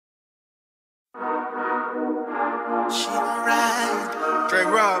She gon' ride. Dre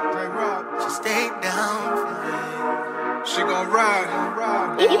Rob. She stayed down for me. She gon' ride.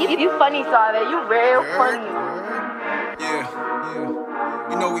 You funny, Cyrus. You real funny. Yeah.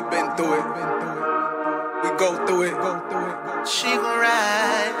 You know we been through it. We go through it. She gon'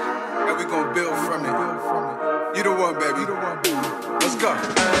 ride. And we gon' build from it. You the one, baby. Let's go.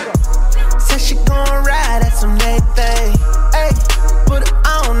 Said she gon' ride at some thing. Ayy, put it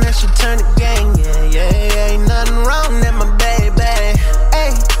on and she turn the gang. Yeah. Ain't nothing wrong with my baby.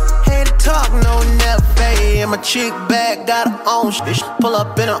 Ayy, hate to talk, no never pay. And my chick back got her own shit. She pull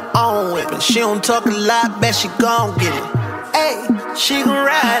up in her own whip. And she don't talk a lot, bet she gon' get it. Ayy, she gon'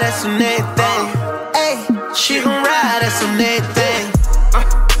 ride at some thing. Ayy, she gon' ride at some thing.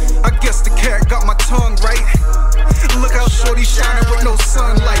 I guess the cat got my tongue right. Look how shorty shining with no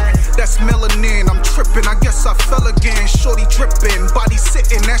sunlight. That's melanin, I'm tripping, I guess I fell again. Shorty dripping, body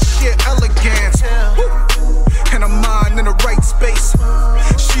sitting, that shit elegance. Woo. And her mind in the right space.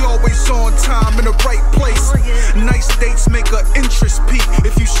 She always on time in the right place. Nice dates make her interest peak.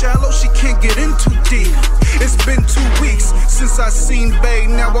 If you shallow, she can't get in too deep. It's been 2 weeks since I seen Bae.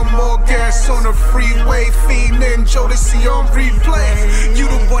 Now I'm all gas on the freeway, feeding Jodeci on replay. You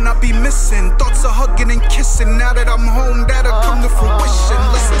the one I be missing. Thoughts of hugging and kissing. Now that I'm home, that'll come to fruition.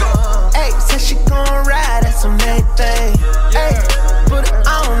 Let's go. Ayy, said she gon' ride at some thing. Ayy, put it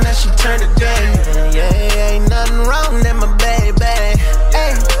on and she turn the game. Yeah, ain't nothing wrong with my baby.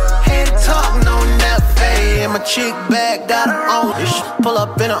 Ayy, hate to talk, no never pay. And my chick back got her own. She pull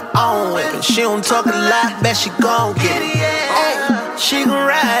up in her own whip. And she don't talk a lot, bet she gon' get it. Ayy, she gon'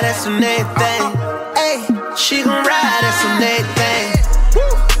 ride at some thing. Ayy, she gon' ride at some thing.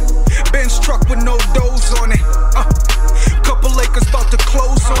 Benz truck with no doors on it. Couple acres about to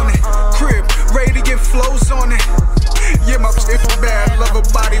close on it. Crib, radiant flows on it. Yeah, my shit bad, love her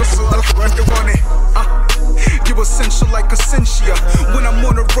body, so I on it. You essential like Essentia. When I'm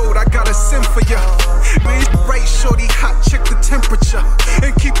on the road, I got a send for ya. Man, right, shorty, hot, check the temperature.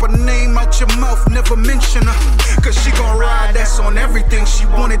 And keep her name out your mouth, never mention her. Cause she gon' ride, that's on everything. She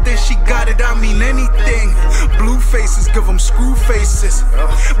want it, then she got it, I mean anything. Blue faces, give them screw faces.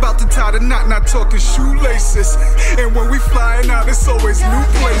 About to tie the knot, not talking shoelaces. And when we flying out, it's always new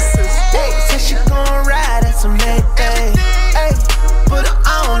places. Ayy, said she gon' ride at some thing. Ayy, put her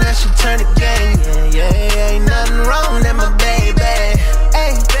on and she turn the game. Yeah, ain't nothing wrong with my baby.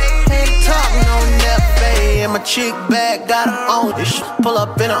 Ayy, hate to talk, no never pay. And my chick back got her own. She pull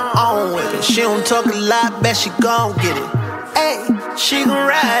up in her own whip. And she don't talk a lot, bet she gon' get it. Ayy, she gon'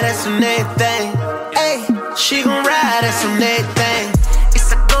 ride at some thing. Ayy, she gon' ride at some thing.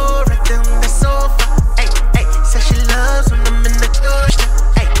 It's a go rhythm, it's over. Ayy, said she loves when I'm in the door.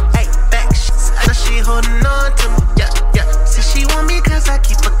 Ayy, back shit. I know she holding on to me. Yeah. Said she want me cause I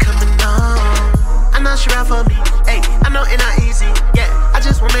keep her coming on. I know she ride for me. Ayy, I know it not easy. Yeah, I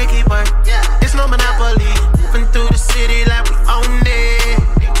just wanna make it work. It's no monopoly. Moving through the city like we own it.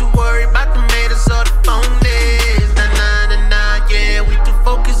 Ain't too worried about the haters or the phonies. Nah, yeah, we too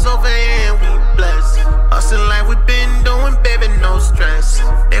focused over here and we blessed. Hustling like we been doing, baby, no stress.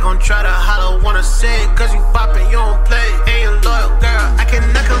 They gon' try to holler, wanna say it cause you poppin', you don't play. Ain't a loyal girl, I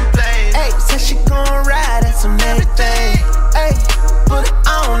cannot complain. Ayy, said she gon' ride at some everything. Ayy, put it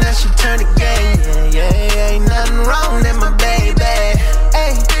on and she turn the game. Yeah, ain't nothing wrong with my baby.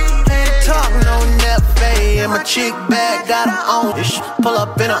 Ayy, hate to talk, no never pay. And my chick back got her own. She pull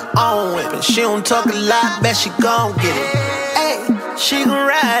up in her own whip. And she don't talk a lot, bet she gon' get it. Ayy, she gon'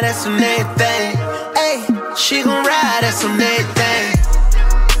 ride at some thing. Ayy, she gon' ride at some thing.